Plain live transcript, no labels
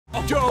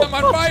Joe, I'm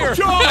on fire.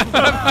 Joe's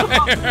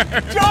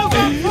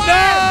on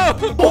fire.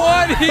 No!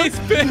 What? He's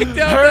picked up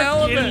the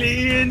elephant.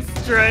 Herculean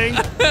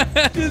strength.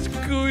 This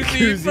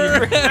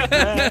Koozeeper.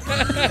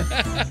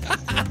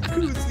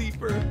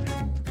 Koozeeper.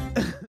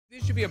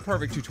 This should be a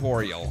perfect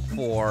tutorial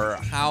for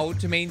how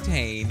to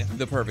maintain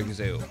the perfect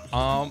zoo.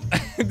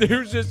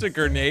 There's just a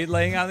grenade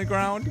laying on the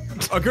ground.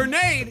 A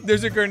grenade?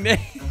 There's a grenade.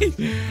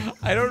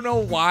 I don't know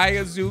why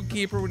a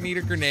zookeeper would need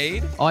a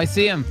grenade. Oh, I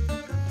see him.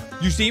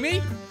 You see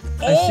me?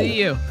 I see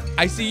you.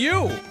 I see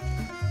you.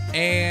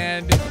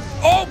 And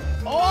oh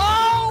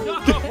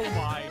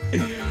my.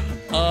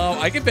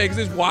 I can fix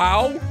this.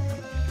 Wow.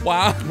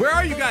 Where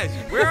are you guys?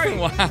 Where are you?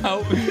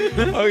 Wow.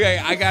 Okay,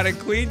 I gotta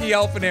clean the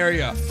elephant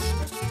area.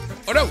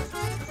 Oh no.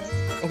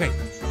 Okay,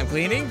 I'm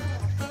cleaning.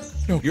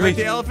 No, You're at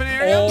the elephant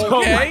area?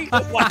 Okay.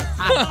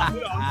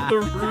 The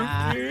roof,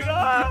 dude.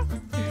 Ah.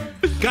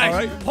 Guys,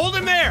 right. hold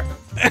him there.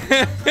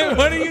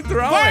 What are you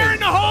throwing? Fire in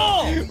the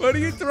hole. What are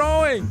you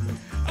throwing?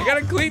 I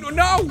gotta clean.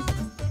 No.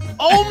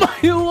 Oh my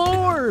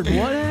lord!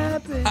 What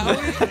happened?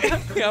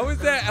 How is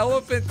that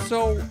elephant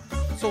so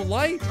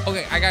light?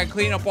 Okay, I gotta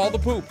clean up all the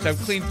poops. I've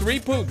cleaned 3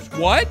 poops.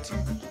 What?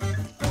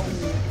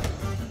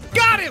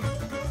 Got him.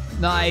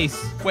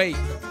 Nice. Wait,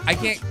 I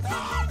can't.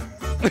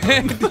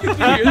 Did you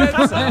hear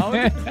that sound?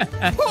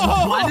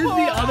 Why does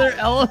the other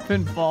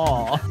elephant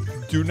fall?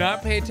 Do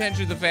not pay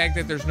attention to the fact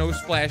that there's no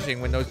splashing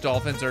when those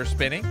dolphins are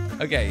spinning.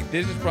 Okay,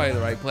 this is probably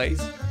the right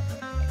place.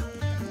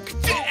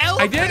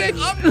 I did it!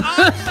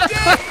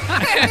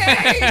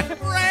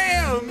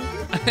 Rammed!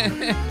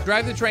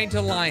 Drive the train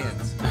to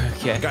Lions.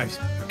 Okay. Guys,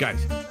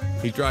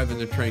 he's driving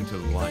the train to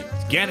the lights.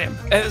 Get him.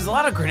 There's a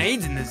lot of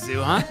grenades in this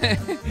zoo, huh?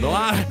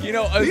 You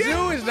know, a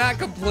zoo is not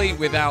complete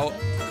without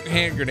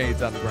hand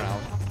grenades on the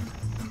ground.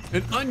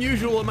 An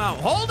unusual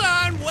amount. Hold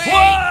on,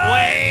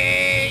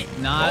 wait.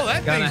 Not Oh,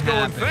 that gonna thing's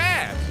going happen.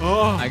 fast.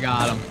 Oh. I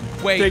got him.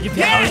 Wait. Take it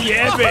down,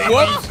 yeah, baby.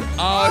 Whoops.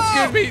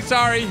 Excuse me.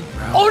 Sorry.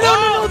 Oh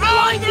no! The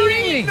line's they're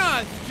eating eating me!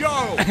 us,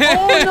 Joe.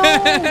 Oh no!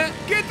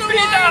 Get the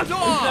lions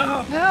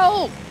off.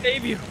 Help!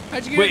 Save you.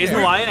 How'd you get Wait, in is the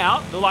there? lion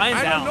out? The lion's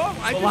I don't out.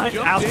 know. I The just lion's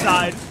jumped in.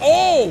 outside.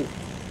 Oh!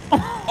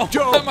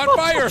 Joe. I'm on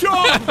fire. Joe.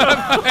 I'm on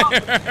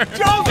fire.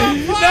 Joe's on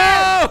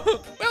fire. No!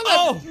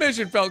 Well, that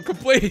mission felt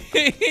complete.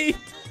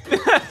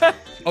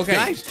 Okay.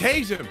 Guys,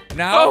 tase him.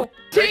 Now.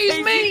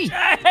 Tease me!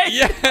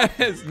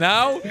 Yes.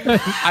 Now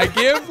I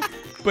give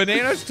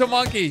bananas to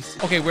monkeys.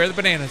 Okay, where are the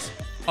bananas?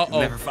 You'll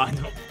never find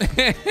them.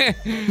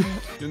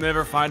 You'll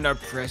never find our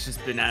precious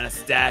banana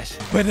stash.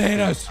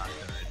 Bananas.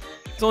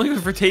 It's only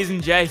good for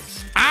tasing Jay.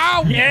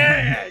 Ow!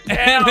 Yeah!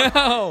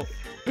 No.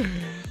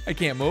 I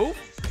can't move.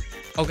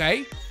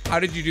 Okay. How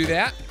did you do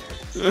that?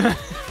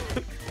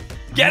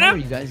 Get Where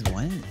him! you guys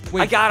went?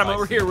 Wait, I got him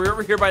over here. We're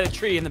over here by the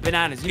tree and the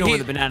bananas. You know where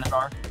the bananas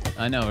are.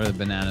 I know where the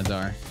bananas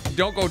are.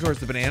 Don't go towards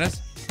the bananas.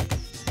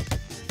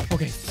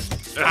 Okay.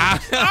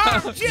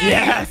 Oh, Jay.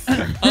 Yes!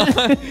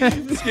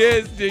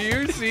 Skiz, do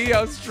you see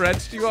how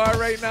stretched you are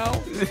right now?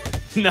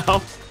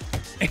 No.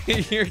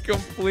 You're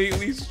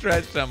completely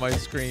stretched on my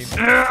screen.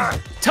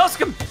 Tusk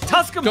him!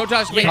 Tusk him! Don't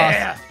touch me.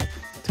 Yeah!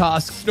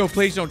 Tusk. No,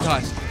 please don't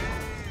touch.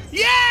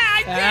 Yeah, I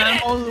did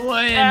Animals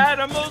win.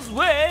 Animals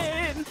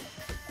win!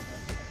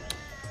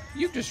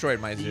 You've destroyed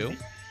my zoo.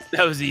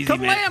 That was easy, it.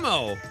 man.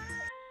 Kalamo.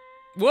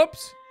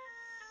 Whoops.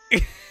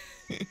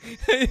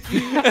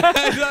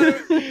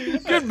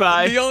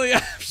 Goodbye. The only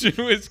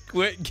option was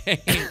quit game.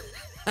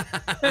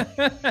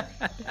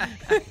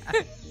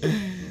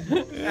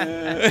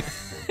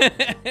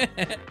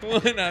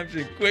 One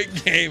option,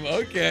 quit game.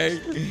 Okay.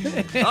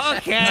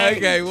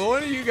 Okay, well, why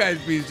don't you guys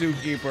be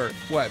zookeeper?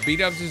 What,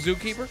 B-Dub's a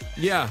zookeeper?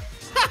 Yeah.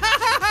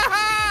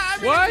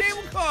 I'm What? in a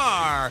cable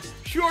car.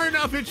 Sure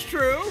enough, it's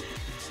true.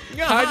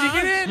 How'd you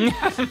get in?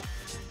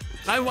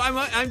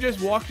 I'm just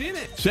walked in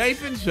it.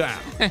 Safe and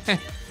sound.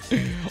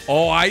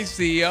 Oh, I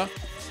see ya.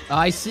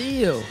 I see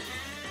you.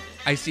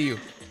 I see you.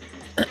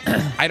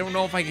 I don't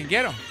know if I can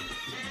get him.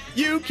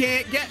 You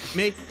can't get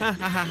me.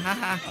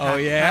 Oh,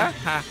 yeah?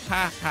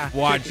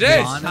 Watch This.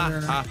 this.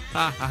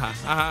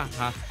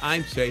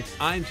 I'm safe.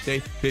 I'm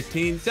safe.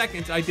 15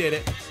 seconds. I did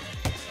it.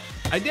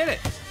 I did it.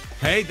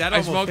 Hey, that I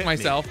almost smoked hit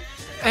myself.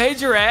 Hey,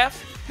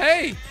 giraffe.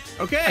 Hey, Me.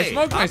 Okay. I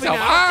smoked hopping myself.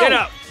 out. Ow! Get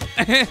up.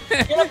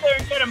 Get up there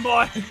and get him,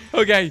 boy.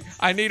 Okay,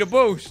 I need a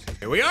boost.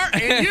 Here we are.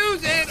 And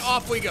use it.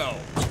 Off we go.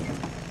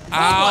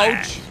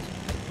 Ouch.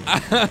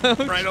 Ouch.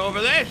 Right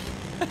over this.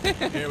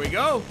 Here we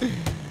go.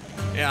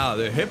 Yeah,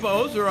 the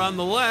hippos are on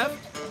the left.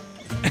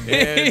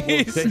 And we'll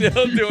He's take-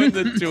 still doing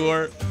the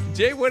tour.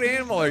 Jay, what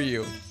animal are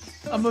you?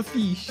 I'm a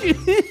fish.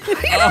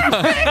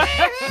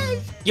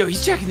 Yo,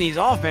 he's checking these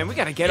off, man. We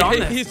gotta get on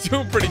this. He's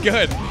doing pretty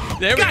good.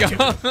 There we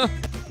Gotcha. go.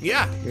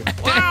 Yeah.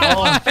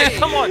 Wow. Hey,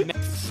 come on,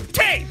 man.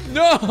 Take.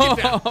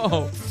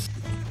 No.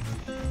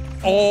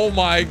 Oh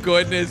my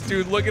goodness,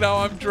 dude. Look at how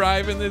I'm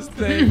driving this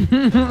thing.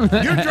 You're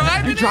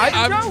driving it?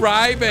 I'm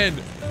driving.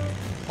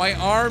 My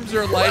arms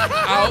are like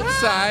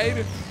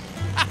outside.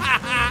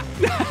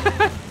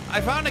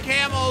 I found the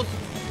camels.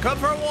 Come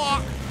for a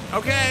walk.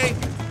 Okay.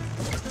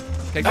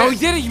 Take Oh, this.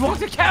 he did it. You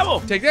walked a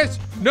camel. Take this.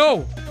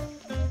 No.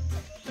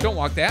 Don't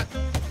walk that.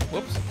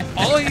 Whoops.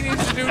 All he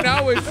needs to do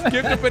now is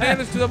give the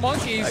bananas to the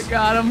monkeys. I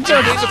got him.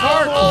 Take the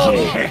part.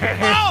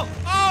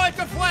 Oh, it's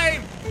a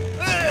flame.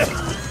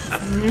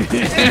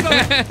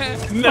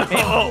 No.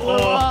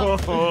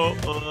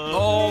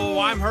 Oh,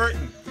 I'm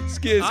hurting.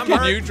 Skiz, I'm can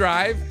hurt. you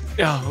drive?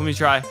 Yeah, let me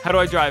try. How do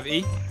I drive?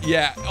 E?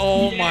 Yeah.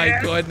 Oh my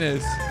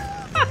goodness.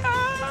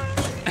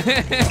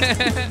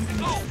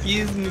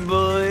 Excuse me,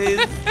 boys.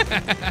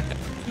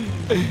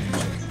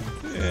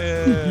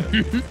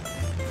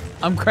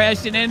 I'm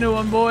crashing into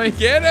him, boy.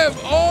 Get him.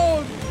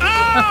 Oh.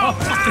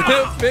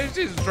 The fish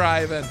is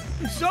driving.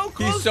 He's so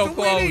close. He's so to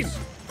close. winning.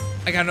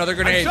 I got another I'm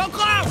grenade. so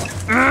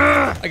close.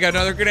 I got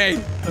another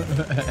grenade.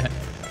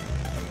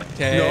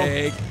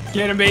 Take.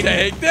 Get him, baby.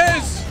 Take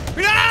this.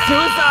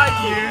 Suicide.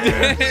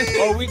 Yeah.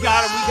 Oh, we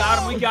got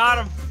him. We got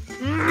him.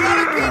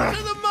 Gotta get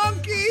to the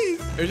monkeys.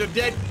 There's a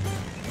dead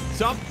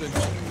something.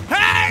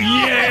 Hey!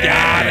 Yeah.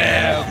 Got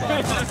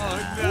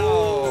him.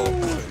 Oh,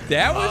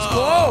 That was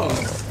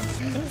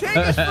close. no. Take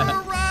us for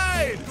a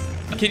ride.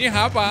 Can you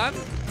hop on?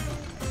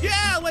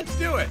 Yeah, let's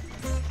do it.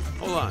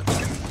 Hold on.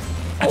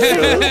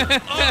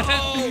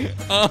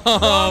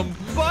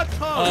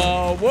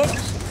 Butthole.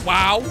 Whoops.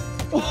 Wow.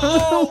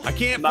 Oh, I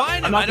can't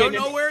find him. not I don't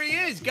getting know where he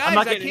is, guys. I'm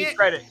not I getting any can't.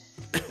 credit.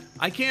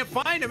 I can't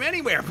find him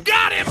anywhere.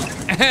 Got him.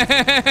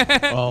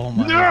 Oh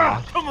my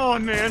god. Come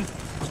on, man.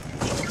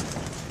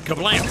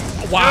 Kablam.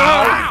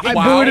 Wow. I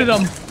Wow. booted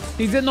him.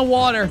 He's in the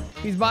water.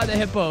 He's by the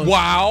hippos.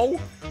 Wow.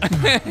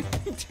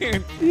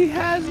 Dude, He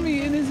has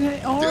me in his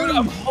arms. Dude,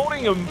 I'm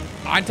holding him.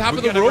 on top We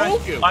of the gotta roof?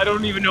 rescue. I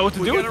don't even know what to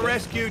We do with gotta it.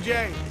 rescue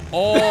Jay.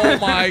 Oh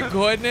my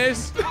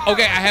goodness.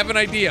 Okay, I have an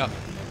idea.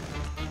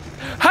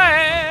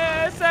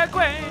 Hey,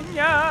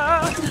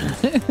 Sequoia.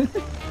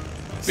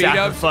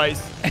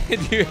 Sacrifice.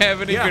 Do you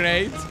have any Yeah.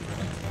 grenades?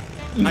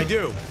 I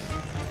do.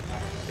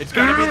 It's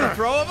gonna be the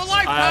throw of a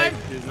lifetime.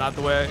 Is not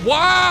the way.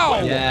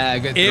 Wow. Yeah,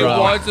 good It throw.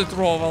 was a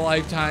throw of a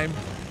lifetime.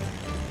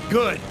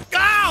 Good.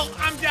 Oh,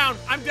 I'm down.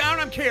 I'm down.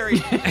 I'm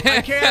carried.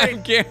 I'm carried.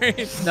 I'm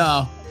carrying.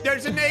 No.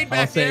 There's a nade I'll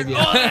back there. save you.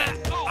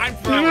 Oh, I'm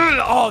thrown.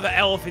 Oh, the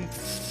elephant.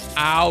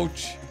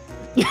 Ouch.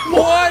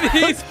 What?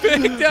 He's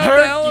picked up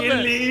the element.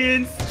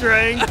 Herculean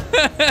strength.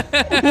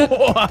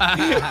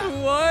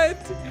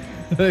 What?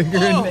 The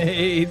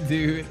grenade,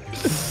 dude.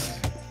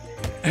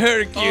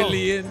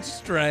 Herculean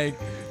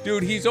strength.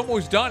 Dude, he's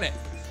almost done it.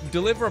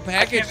 Deliver a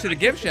package to the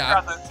gift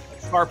shop.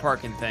 Car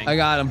parking thing. I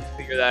got him.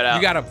 Figure that out.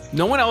 You got him.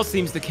 No one else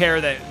seems to care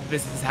that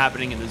this is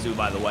happening in the zoo,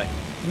 by the way.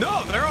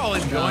 No, they're all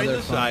enjoying they're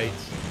the fun.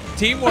 sights.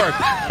 Teamwork.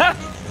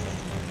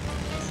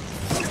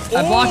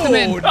 I blocked him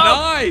in. Oh,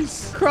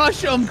 nice.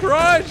 Crush him.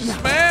 Crush.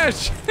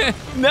 Smash.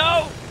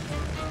 No.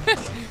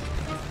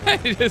 I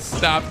just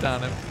stopped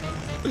on him.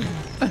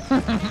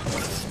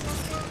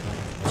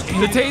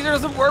 The taser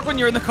doesn't work when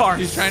you're in the car.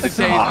 He's trying to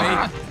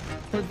tase me.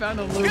 We found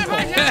a loophole.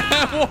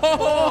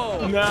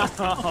 Whoa. No.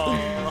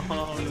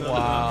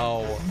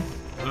 Wow.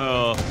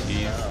 Oh,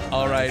 jeez.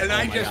 All right. And oh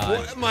I my just,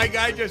 God. my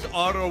guy just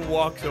auto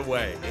walks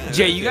away.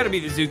 Jay, you got to be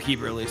the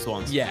zookeeper at least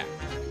once. Yeah.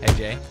 Hey,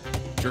 Jay.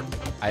 Sure.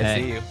 I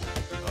Hey. see you.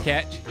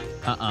 Catch.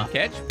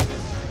 Catch.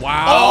 Oh,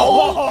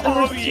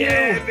 Wow.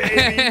 yeah,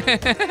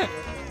 baby.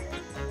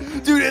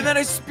 Dude, and then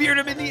I speared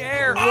him in the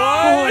air.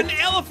 Oh, an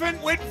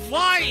elephant went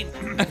flying.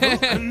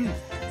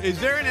 Is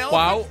there an elephant?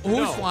 Wow. Who's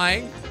No.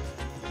 flying?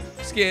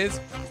 Skiz.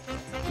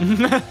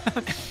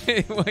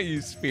 What,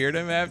 you speared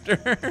him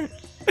after?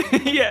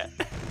 Yeah.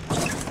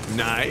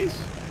 Nice.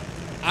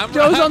 I'm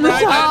Joe's I'm on the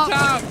right top. on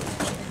top.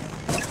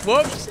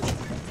 Whoops.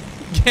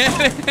 Get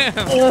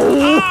him.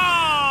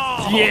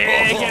 Oh!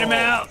 Yeah, get him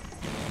out.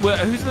 Well,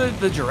 who's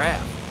the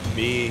giraffe?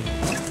 Me.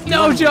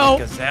 No, Joe.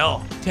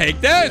 Gazelle.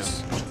 Take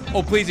this.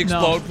 Oh, please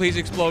explode. Please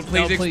explode.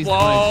 Please No, please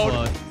explode.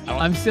 don't explode.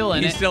 I'm still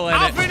in He's it. still in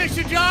I'll it. finish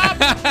the job.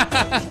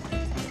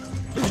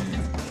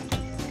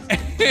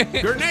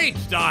 Grenade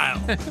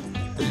style.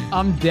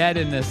 I'm dead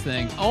in this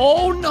thing.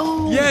 Oh,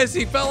 no. Yes,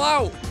 he fell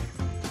out.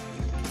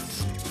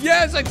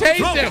 Yes, I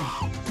tased him.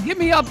 Get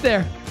me up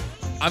there.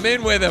 I'm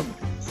in with him.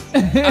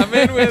 I'm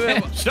in with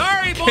him.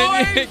 Sorry,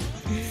 Can boys.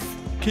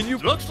 Can you?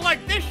 Looks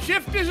like this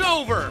shift is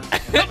over.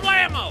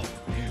 Kablamo.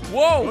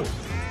 Whoa.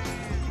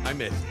 I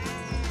missed.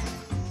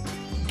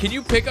 Can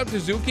you pick up the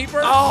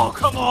zookeeper? Oh,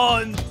 come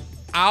on.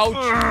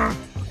 Ouch.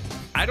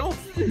 I don't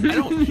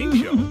think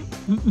so.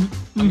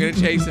 I'm gonna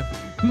chase him.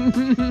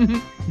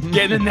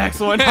 Get in the next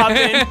one. Hop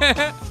in.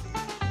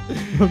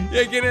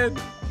 Yeah, get in.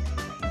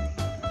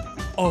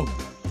 Oh,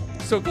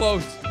 so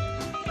close.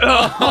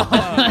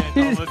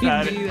 Almost He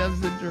had it. beat us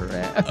the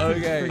giraffe.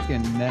 Okay.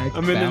 Freaking neck.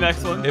 I'm in the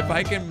next bouncing. one. If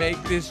I can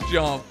make this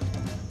jump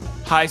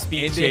High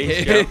speed into chase.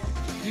 his, Joe.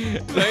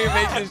 if I can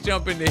make this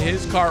jump into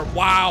his car.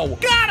 Wow.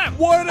 Got him.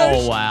 What a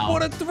Oh, wow.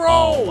 what a throw.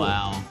 Oh,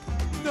 wow.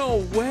 No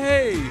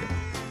way.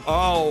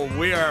 Oh,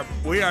 we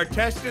are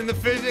testing the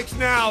physics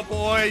now,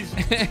 boys.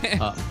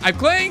 I've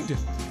clinged.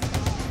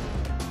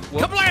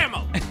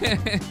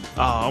 Kablamo.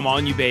 Oh, I'm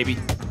on you, baby.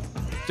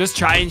 Just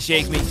try and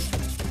shake me.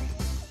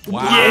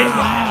 Wow.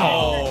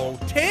 Wow.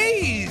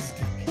 Tased.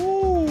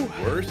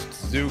 Worst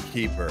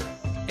zookeeper.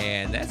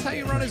 And that's how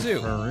you run a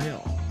zoo. For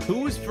real.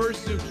 Who was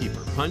first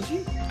zookeeper?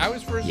 Punji? I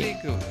was first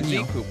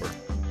ZooKeeper.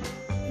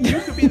 You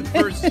could be the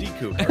first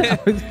ZooKeeper.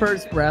 I was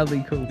first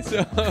Bradley Cooper.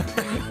 So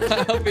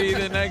I'll be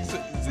the next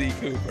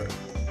ZooKeeper.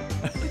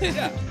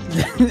 Yeah.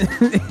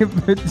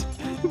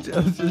 I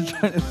was just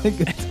trying to think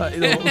of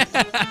titles.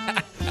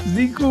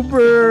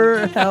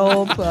 ZooKeeper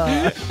help.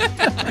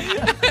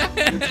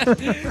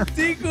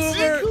 ZooKeeper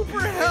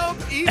ZooKeeper help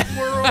Eat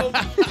World.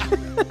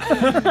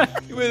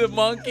 with a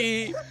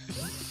monkey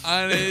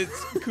on its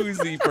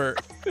Koozeeper.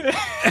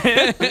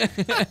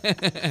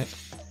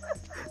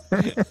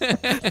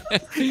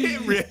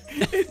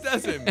 It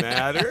doesn't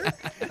matter.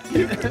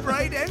 You can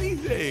write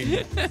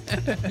anything.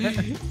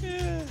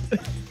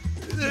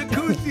 The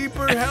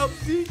Koozeeper help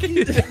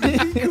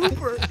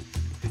ZooKeeper.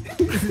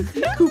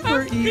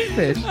 Cooper eat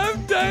fish.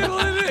 I'm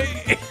titling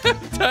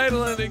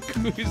it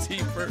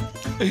Koozeeper.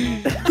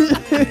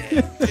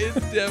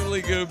 It's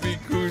definitely gonna be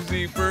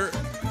Koozeeper.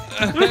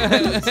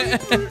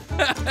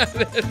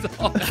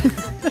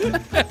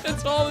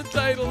 That's all the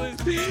title is.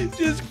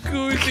 Just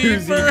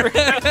Koozeeper.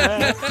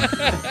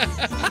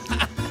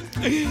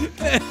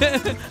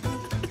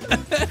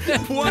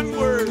 One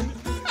word.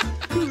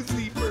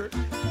 Koozeeper.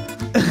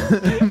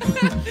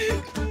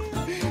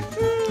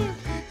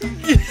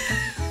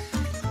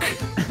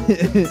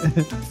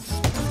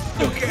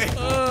 Okay.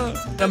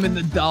 I'm in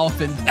the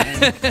dolphin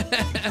tank.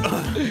 All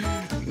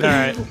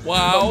right.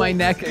 Wow. But my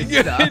neck is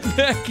Your stuck.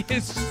 neck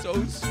is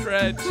so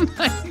stretched.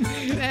 My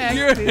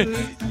neck,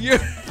 dude. You're,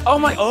 Oh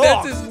my. that's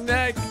Oh. his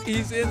neck.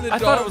 He's in the I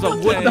thought it was a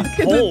dolphin wooden tank. Stuck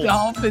in the pole.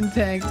 dolphin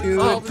tank, dude.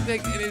 Dolphin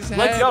tank in his head.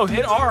 Let go.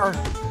 Hit R.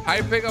 How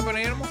you pick up an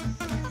animal?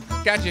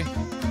 Gotcha.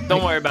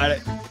 Don't worry about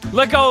it.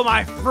 Let go of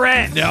my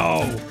friend.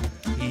 No.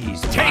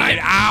 He's tied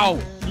out.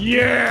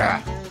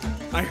 Yeah.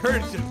 I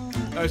heard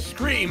a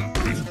scream.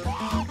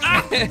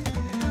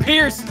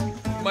 Pierce.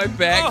 My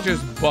back Oh.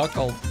 just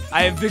buckled.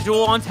 I have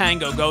visual on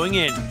Tango going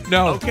in.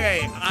 No.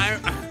 Okay,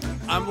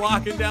 I'm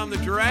locking down the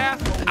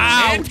giraffe.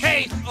 Ouch. And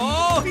Tate.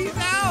 Oh, he's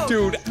out.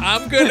 Dude,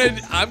 I'm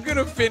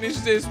gonna finish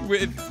this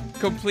with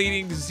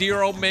completing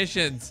 0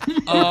 missions.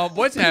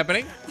 What's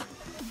happening?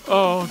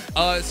 Oh.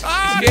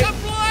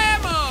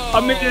 Kablamo!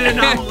 A minute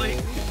anomaly.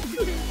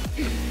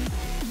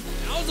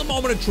 Now's the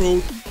moment of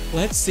truth.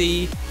 Let's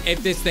see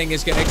if this thing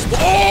is gonna explode.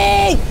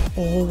 Oh!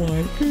 Oh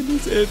my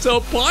goodness, it's a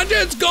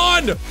Pungence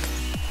gun!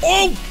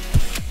 Oh!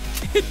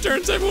 It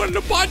turns everyone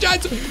into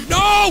Pungence!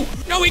 No!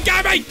 No, he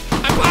got me!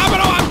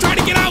 I'm trying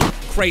to get out!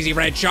 Crazy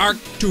red shark.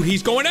 Dude,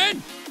 he's going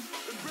in!